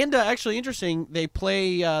and actually interesting. They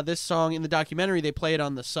play this song in the documentary. They play it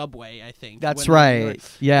on the subway, I think. That's right.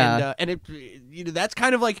 Yeah. And it that's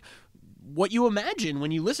kind of like what you imagine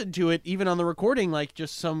when you listen to it, even on the recording, like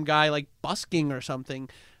just some guy like busking or something.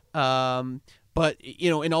 But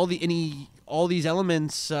and all these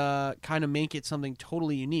elements kind of make it something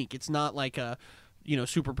totally unique. It's not like a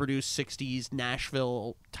super produced 60s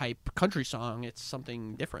Nashville type country song. It's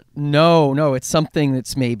something different. No, it's something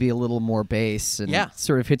that's maybe a little more bass and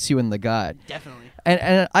sort of hits you in the gut. Definitely.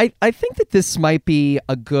 And I think that this might be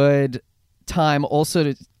a good time also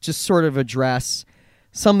to just sort of address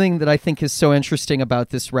something that I think is so interesting about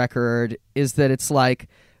this record, is that it's like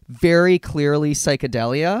very clearly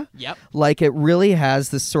psychedelia. Yep. Like it really has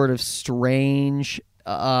this sort of strange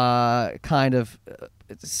kind of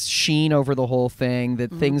sheen over the whole thing,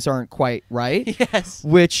 that things aren't quite right. Yes.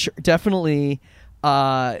 Which definitely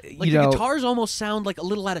the guitars almost sound like a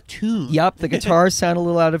little out of tune. Yep, the guitars sound a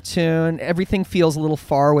little out of tune. Everything feels a little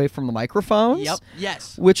far away from the microphones. Yep.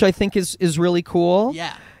 Yes. Which I think is really cool.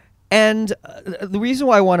 Yeah. And the reason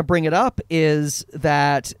why I want to bring it up is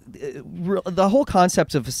that the whole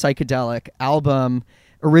concept of a psychedelic album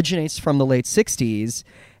originates from the late 60s.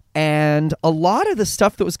 And a lot of the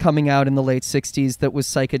stuff that was coming out in the late 60s that was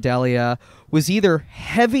psychedelia was either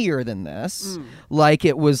heavier than this, like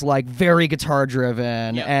it was like very guitar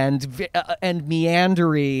driven and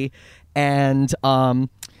meandery, and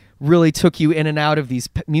really took you in and out of these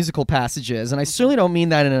musical passages. And I certainly don't mean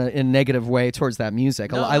that in a negative way towards that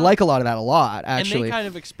music. No. I like a lot of that a lot, actually. And they kind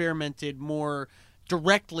of experimented more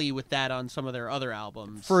directly with that on some of their other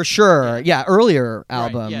albums. For sure. Yeah, earlier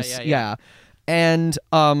albums. Right. Yeah. And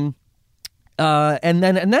then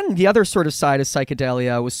the other sort of side of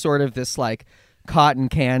psychedelia was sort of this like cotton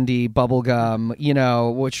candy, bubblegum,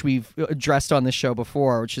 which we've addressed on the show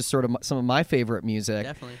before, which is sort of some of my favorite music.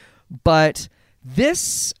 Definitely. But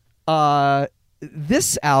this album,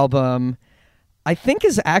 I think,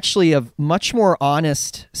 is actually a much more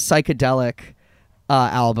honest psychedelic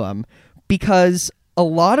album, because a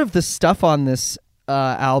lot of the stuff on this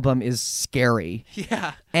album is scary.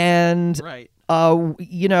 Yeah. And Right.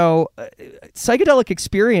 Psychedelic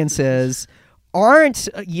experiences aren't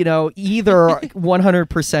either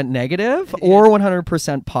 100% negative or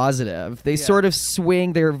 100% positive. They sort of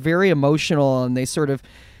swing. They're very emotional, and they sort of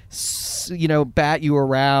bat you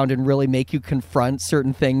around and really make you confront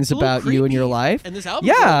certain things about you and your life. And this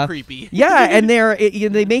album's a little creepy. Yeah, and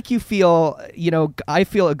they make you feel, I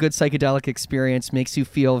feel a good psychedelic experience makes you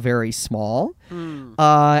feel very small.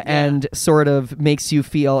 And sort of makes you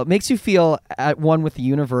feel at one with the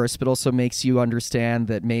universe, but also makes you understand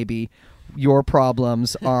that maybe your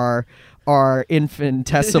problems are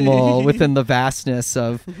infinitesimal within the vastness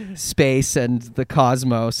of space and the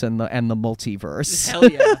cosmos and the multiverse. Hell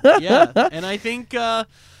yeah. Yeah. And I think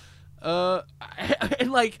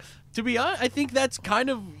and like, to be honest, I think that's kind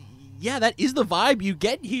of that is the vibe you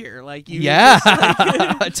get here. Like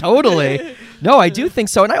totally. No, I do think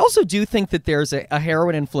so. And I also do think that there's a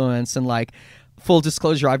heroin influence, and like, full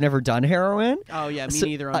disclosure, I've never done heroin. Oh yeah, me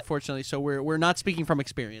neither, unfortunately. So we're not speaking from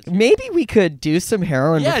experience. Maybe we could do some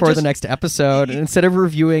heroin before the next episode, and instead of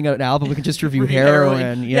reviewing an album, we can just review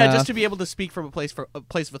heroin. Yeah, just to be able to speak from a place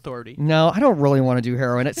of authority. No, I don't really want to do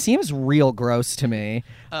heroin. It seems real gross to me.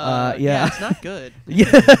 Yeah, it's not good.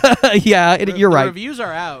 You're right. The reviews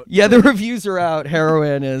are out. Yeah, the reviews are out.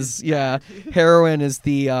 Heroin is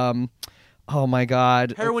the oh my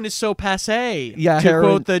God. Heroin is so passé. Yeah, to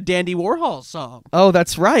quote the Dandy Warhol song. Oh,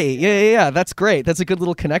 that's right. Yeah. That's great. That's a good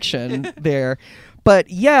little connection there. But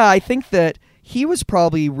yeah, I think that he was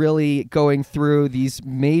probably really going through these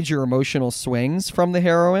major emotional swings from the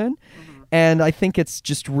heroin. Mm-hmm. And I think it's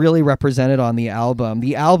just really represented on the album.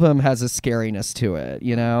 The album has a scariness to it,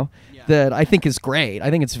 that I think is great.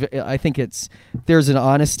 I think it's there's an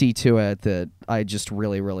honesty to it that I just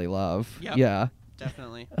really, really love. Yep. Yeah.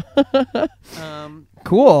 Definitely.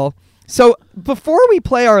 Cool. So before we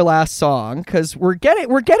play our last song, because we're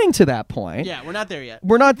getting to that point. Yeah, we're not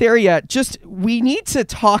there yet. Just we need to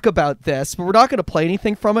talk about this, but we're not going to play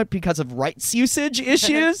anything from it because of rights usage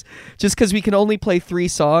issues. Just because we can only play 3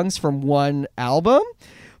 songs from one album,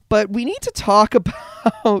 but we need to talk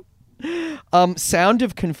about Sound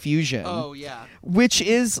of Confusion. Oh yeah. Which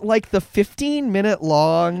is like the 15-minute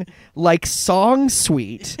long song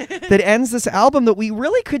suite that ends this album that we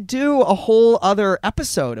really could do a whole other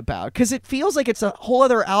episode about, because it feels like it's a whole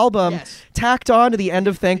other album tacked on to the end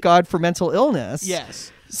of Thank God for Mental Illness.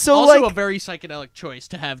 Yes. So also a very psychedelic choice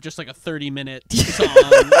to have just like a 30-minute song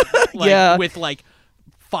with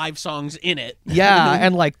 5 songs in it. Yeah,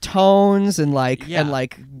 and tones and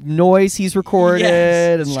noise he's recorded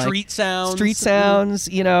and street sounds,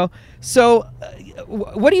 So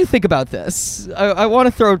what do you think about this? I want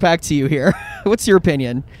to throw it back to you here. What's your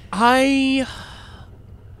opinion? I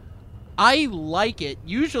like it.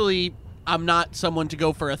 Usually I'm not someone to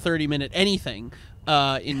go for a 30-minute anything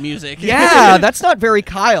in music. Yeah, that's not very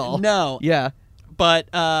Kyle. No. Yeah. But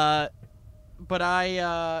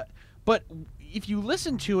if you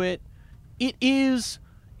listen to it, it's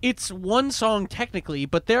one song technically,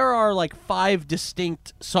 but there are 5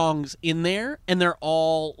 distinct songs in there, and they're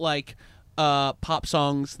all pop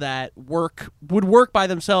songs that would work by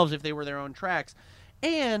themselves if they were their own tracks.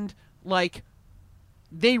 And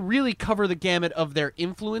they really cover the gamut of their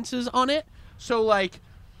influences on it. So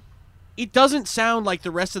it doesn't sound like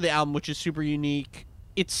the rest of the album, which is super unique.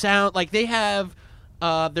 It sounds like they have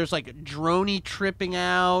there's droney tripping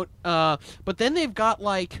out, but then they've got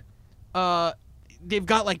sort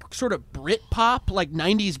of Britpop,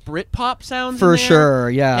 90s Britpop sounds for in there. sure,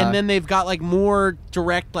 yeah. And then they've got more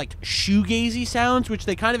direct shoegazy sounds, which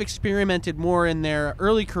they kind of experimented more in their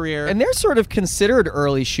early career. And they're sort of considered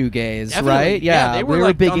early shoegaze, Definitely. right? Yeah, they were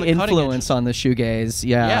a big on the influence on the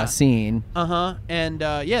shoegaze scene. And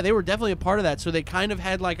they were definitely a part of that. So they kind of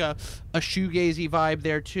had a shoegazy vibe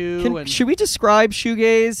there too. Should we describe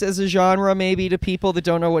shoegaze as a genre maybe to people that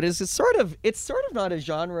don't know what it is? It's sort of not a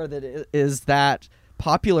genre that is that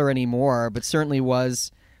popular anymore, but certainly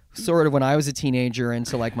was sort of when I was a teenager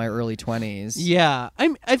into my early 20s. Yeah,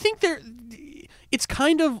 I think it's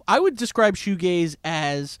kind of, I would describe shoegaze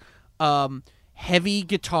as heavy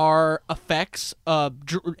guitar effects,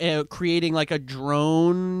 creating a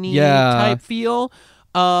drone type feel,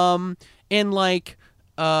 and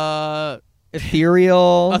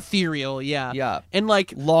Ethereal. Ethereal, yeah. Yeah. And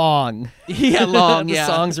like Long. yeah, long, The yeah.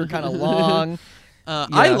 songs are kind of long.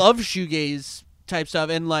 I Yeah. love shoegaze type stuff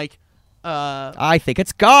and like I think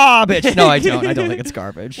it's garbage. No, I don't. I don't think it's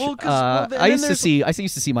garbage. Well, 'cause- well, then I used to there's- see. I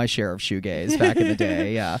used to see my share of shoegaze back in the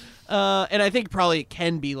day. Yeah. and I think probably it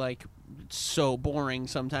can be like so boring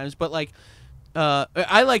sometimes, but like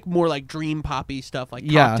I like more like dream poppy stuff like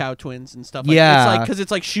Yeah. Cocteau Twins and stuff like Yeah. it's like because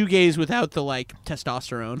it's like shoegaze without the like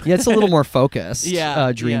testosterone. Yeah, it's a little more focused.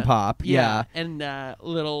 Yeah, Dream yeah, pop. Yeah. and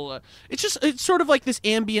little. It's sort of like this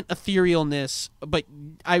ambient etherealness, but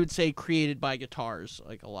I would say created by guitars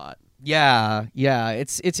like a lot. Yeah,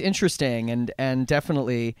 it's interesting and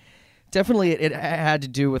definitely it had to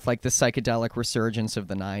do with like the psychedelic resurgence of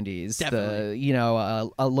the 90s. Definitely.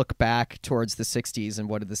 A look back towards the 60s and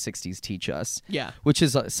what did the 60s teach us? Yeah. Which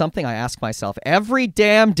is something I ask myself every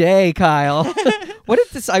damn day, Kyle. What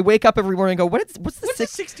if this I wake up every morning and go, what's the What's the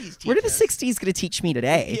 60s teach What are the us? 60s going to teach me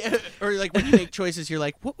today? Yeah. Or like when you make choices, you're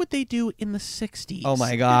like, what would they do in the 60s? Oh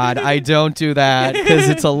my God, I don't do that because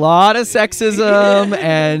it's a lot of sexism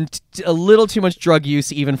and a little too much drug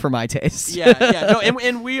use even for my taste. Yeah. No,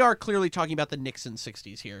 and we are clearly talking about the Nixon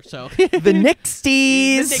 60s here. So The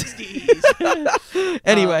Nixies. the 60s.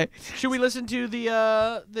 Anyway, Should we listen to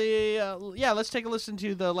let's take a listen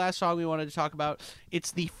to the last song we wanted to talk about.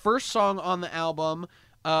 It's the first song on the album.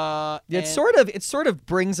 it sort of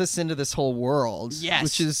brings us into this whole world. Yes,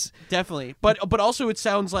 which is definitely. But also it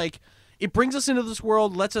sounds like it brings us into this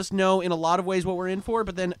world, lets us know in a lot of ways what we're in for,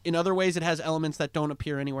 but then in other ways it has elements that don't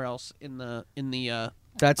appear anywhere else in the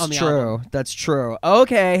that's on the true. album. That's true.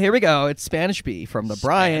 Okay, here we go. It's Spanish Bee from the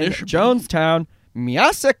Brian Spanish Bee. Jonestown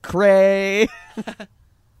Massacre.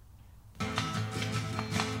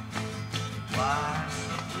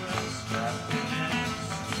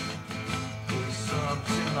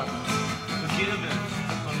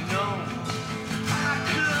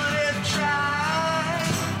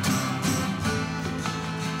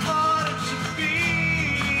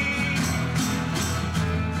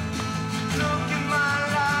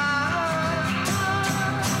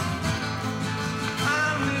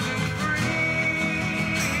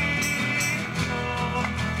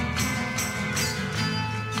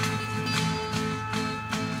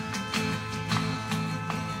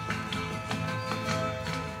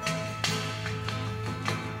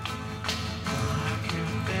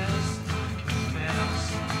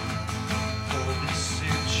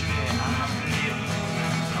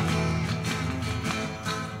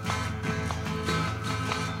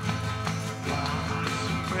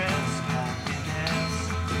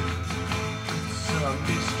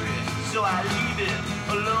 So I leave it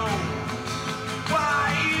alone.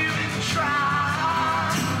 Why even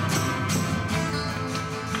try?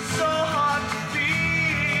 So hard to be.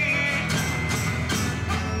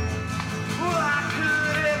 I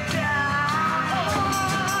could have died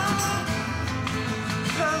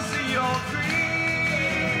 'cause of your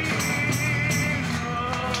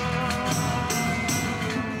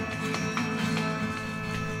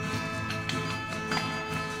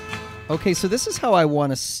Okay, so this is how I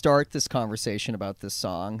want to start this conversation about this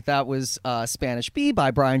song. That was Spanish Bee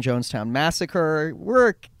by Brian Jonestown Massacre.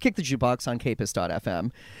 We're Kick the Jukebox on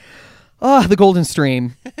kpiss.fm. The Golden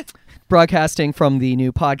Stream, broadcasting from the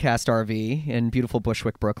new podcast RV in beautiful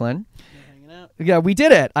Bushwick, Brooklyn. hanging out. Yeah, we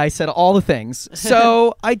did it. I said all the things.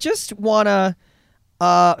 So I just want to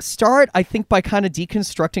start, I think, by kind of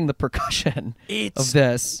deconstructing the percussion of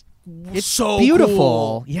this. It's so beautiful.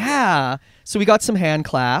 cool. Yeah. So we got some hand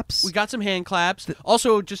claps. We got some hand claps.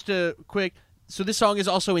 Also, just a quick. So this song is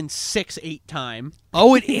also in 6/8 time.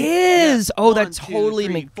 Oh, it is. Oh, that 1, 2, totally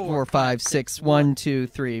 3, makes 4, 4, 5, 6. 6. 1, 2,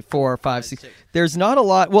 3, 4, 5, 6. 6. There's not a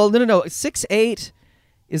lot. Well, no. 6/8.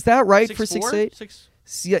 Is that right for 6/8? 6.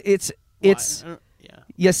 Yeah, it's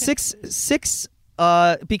yeah 6.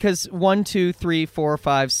 Because 1, 2, 3, 4,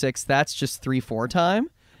 5, 6. That's just 3/4 time.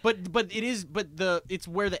 But it's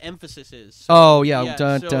where the emphasis is. Oh yeah, Yeah,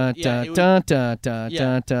 dun so, dun yeah, dun it would- dun dun dun Yeah.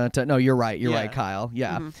 dun dun dun. No, you're right. You're Yeah. right, Kyle.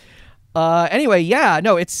 Yeah. Mhm. Anyway, yeah.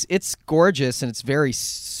 No, it's gorgeous and it's very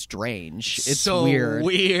strange. It's so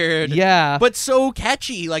weird. Yeah. But so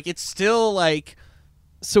catchy. Like it's still like.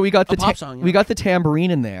 So we got the pop song, yeah. we got the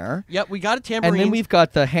tambourine in there. Yep, we got a tambourine. And then we've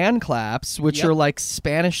got the hand claps, which Yep. are like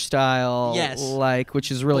Spanish style, Yes. like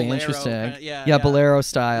which is really Bolero interesting. kinda- yeah. bolero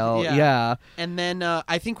style. Yeah. Yeah. And then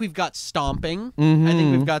I think we've got stomping. Mhm. I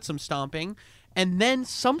think we've got some stomping. And then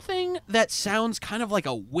something that sounds kind of like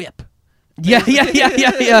a whip. Yeah.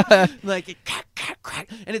 Like a crack, crack, crack.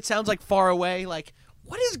 And it sounds like far away, like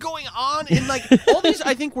what is going on? And like all these,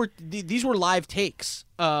 I think these were live takes,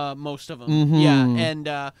 most of them. Mhm. Yeah, and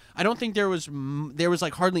I don't think there was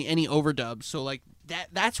like hardly any overdubs. So like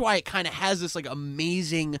that's why it kind of has this like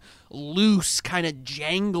amazing, loose, kind of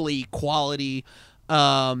jangly quality.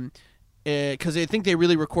 Because I think they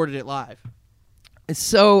really recorded it live.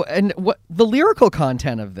 So, and what the lyrical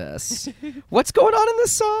content of this? What's going on in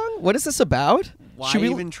this song? What is this about? Why Should we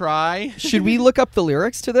even try? should we look up the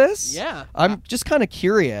lyrics to this? Yeah. I'm just kind of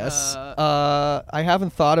curious. I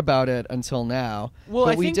haven't thought about it until now, Well,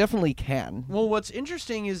 but I we think- definitely can. Well, what's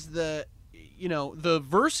interesting is the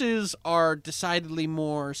verses are decidedly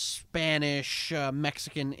more Spanish,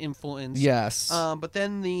 Mexican influence. Yes. But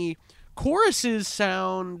then the choruses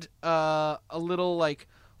sound a little like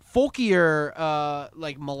folkier,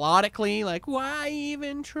 like melodically, like why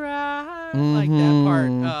even try, like that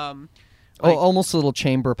part. Like- Almost a little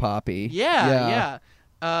chamber poppy. yeah.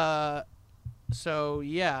 So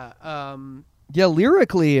yeah. Yeah,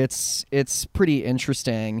 lyrically, it's pretty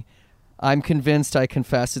interesting. I'm convinced, I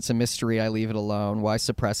confess, it's a mystery, I leave it alone. Why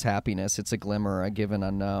suppress happiness? It's a glimmer, a given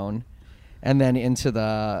unknown. And then into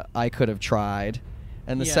the I could have tried.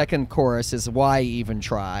 And the Yeah. second chorus is why even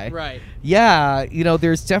try? Right. Yeah,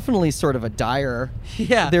 there's definitely sort of a dire.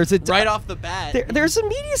 Yeah. There's a right off the bat. There's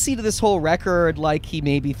immediacy to this whole record, like he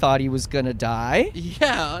maybe thought he was gonna die.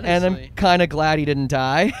 Yeah, honestly. And I'm kind of glad he didn't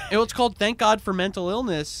die. It's called "Thank God for Mental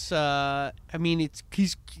Illness." I mean,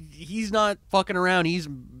 he's not fucking around. He's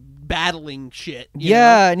battling shit. you know?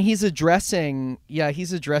 And he's addressing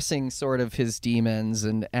sort of his demons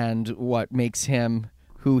and what makes him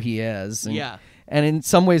who he is. And, Yeah. And in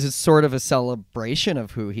some ways, it's sort of a celebration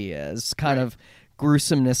of who he is, kind of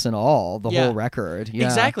gruesomeness and all, the Yeah. whole record. Yeah.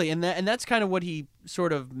 Exactly, and that's kind of what he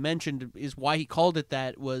sort of mentioned is why he called it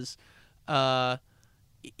that was, it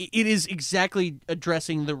is exactly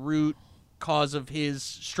addressing the root cause of his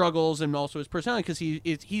struggles and also his personality,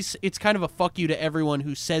 because it's kind of a fuck you to everyone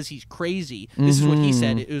who says he's crazy. This is what he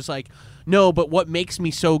said. It was like, no, but what makes me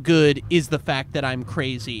so good is the fact that I'm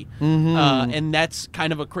crazy, and that's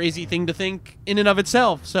kind of a crazy thing to think in and of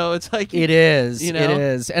itself. So it's like It is. You know? It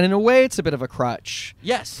is. And in a way, it's a bit of a crutch.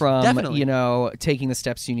 Yes, From, definitely. taking the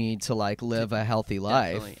steps you need to, like, live a healthy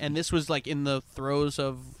life. Definitely. And this was like in the throes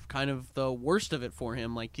of kind of the worst of it for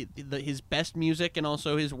him, like his best music and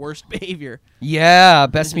also his worst behavior. Yeah,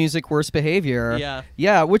 best music, worst behavior. Yeah.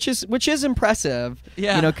 Yeah, which is impressive.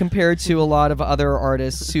 Yeah. Compared to a lot of other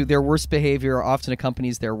artists who their worst behavior often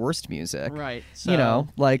accompanies their worst music. Right. So,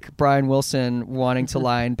 Like Brian Wilson wanting to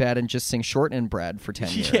lie in bed and just sing Shortening Bread for 10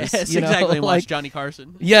 years. yes, you know? exactly. And watch Like, Johnny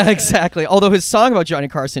Carson. yeah, exactly. Although his song about Johnny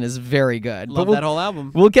Carson is very good. Love but that whole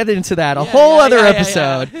album. We'll get into that a Yeah, whole yeah, other yeah, yeah,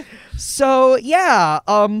 episode. yeah. So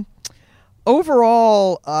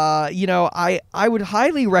overall, I would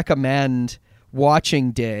highly recommend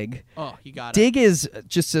watching Dig. Oh, you got it. Dig is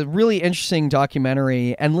just a really interesting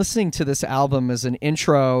documentary, and listening to this album as an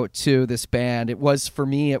intro to this band. It was for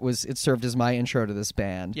me. It served as my intro to this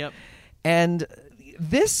band. Yep. And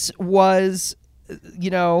this was,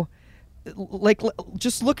 like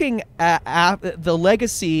just looking at the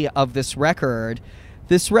legacy of this record.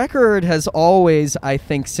 This record has always, I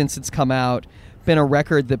think, since it's come out, been a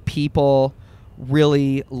record that people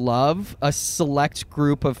really love, a select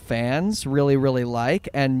group of fans really, really like,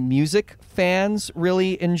 and music fans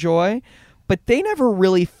really enjoy, but they never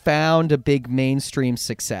really found a big mainstream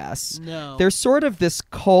success. No. They're sort of this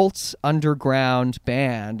cult underground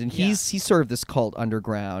band, and Yeah. he's sort of this cult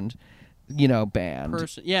underground, band.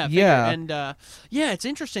 Person. Yeah. Yeah. And it's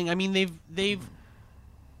interesting. I mean, they've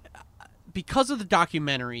because of the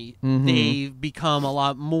documentary, Mm-hmm. they've become a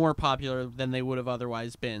lot more popular than they would have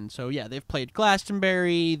otherwise been. So yeah, they've played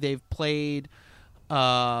Glastonbury. They've played, they've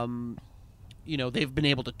been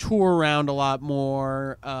able to tour around a lot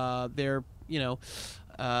more. They're,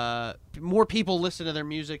 more people listen to their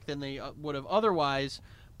music than they would have otherwise.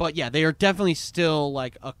 But yeah, they are definitely still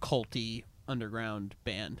like a culty underground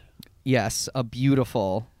band. Yes, a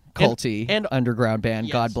beautiful culty and- underground band.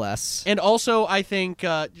 Yes. God bless. And also, I think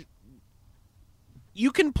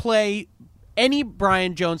you can play any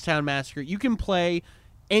Brian Jonestown Massacre. You can play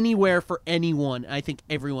anywhere for anyone. I think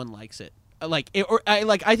everyone likes it. I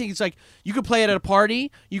think it's like you could play it at a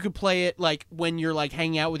party. You could play it like when you're like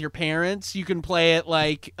hanging out with your parents. You can play it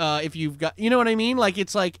like if you've got, you know what I mean? Like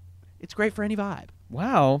it's great for any vibe.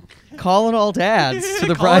 Wow, calling all dads to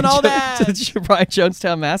the Calling Brian, all to dads. the Brian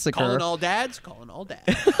Jonestown Massacre. Calling all dads. Calling all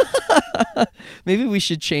dads. Maybe we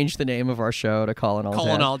should change the name of our show to Calling All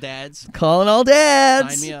Calling Dads. all dads. Calling all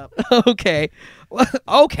dads. Sign me up. Okay.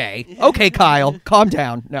 Okay, Kyle, calm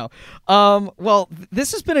down. No. Well,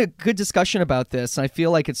 this has been a good discussion about this, and I feel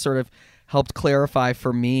like it's sort of helped clarify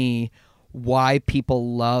for me why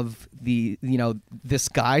people love this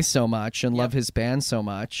guy so much and love his band so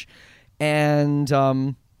much. And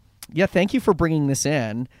thank you for bringing this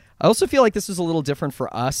in. I also feel like this is a little different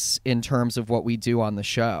for us in terms of what we do on the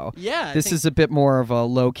show. Yeah, this is a bit more of a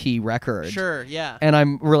low key record. Sure, yeah. And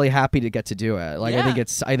I'm really happy to get to do it. Like, Yeah.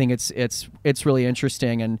 I think it's really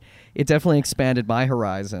interesting, and it definitely expanded my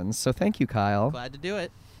horizons. So thank you, Kyle. Glad to do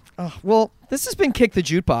it. Well, this has been Kick the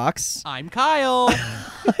Jukebox. I'm Kyle.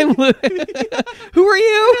 I'm Lou. Who are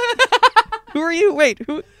you? Who are you? Wait,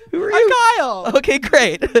 who are you? I'm Kyle. Okay,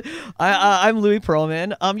 great. I'm Louis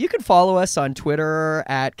Pearlman. You can follow us on Twitter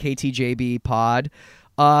at KTJBpod.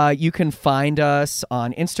 You can find us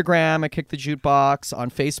on Instagram at Kick the Jukebox,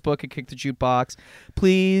 on Facebook at Kick the Jukebox.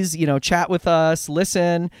 Please, chat with us,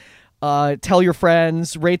 listen, tell your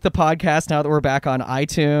friends, rate the podcast now that we're back on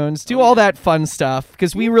iTunes. Do all that fun stuff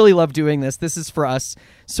because we really love doing this. This is for us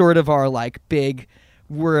sort of our big,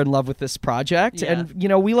 we're in love with this project. Yeah.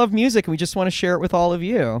 And, we love music and we just want to share it with all of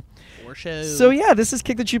you. For sure. So, this is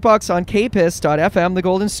Kick the Jukebox on kpiss.fm, the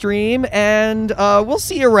Golden Stream, and we'll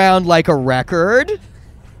see you around like a record. Kick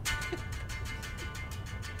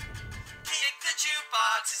the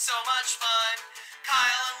jukebox is so much fun.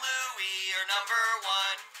 Kyle and Louie are number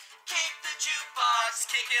one. Kick the jukebox,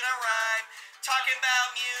 kicking a rhyme, talking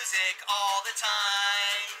about music all the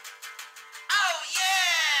time.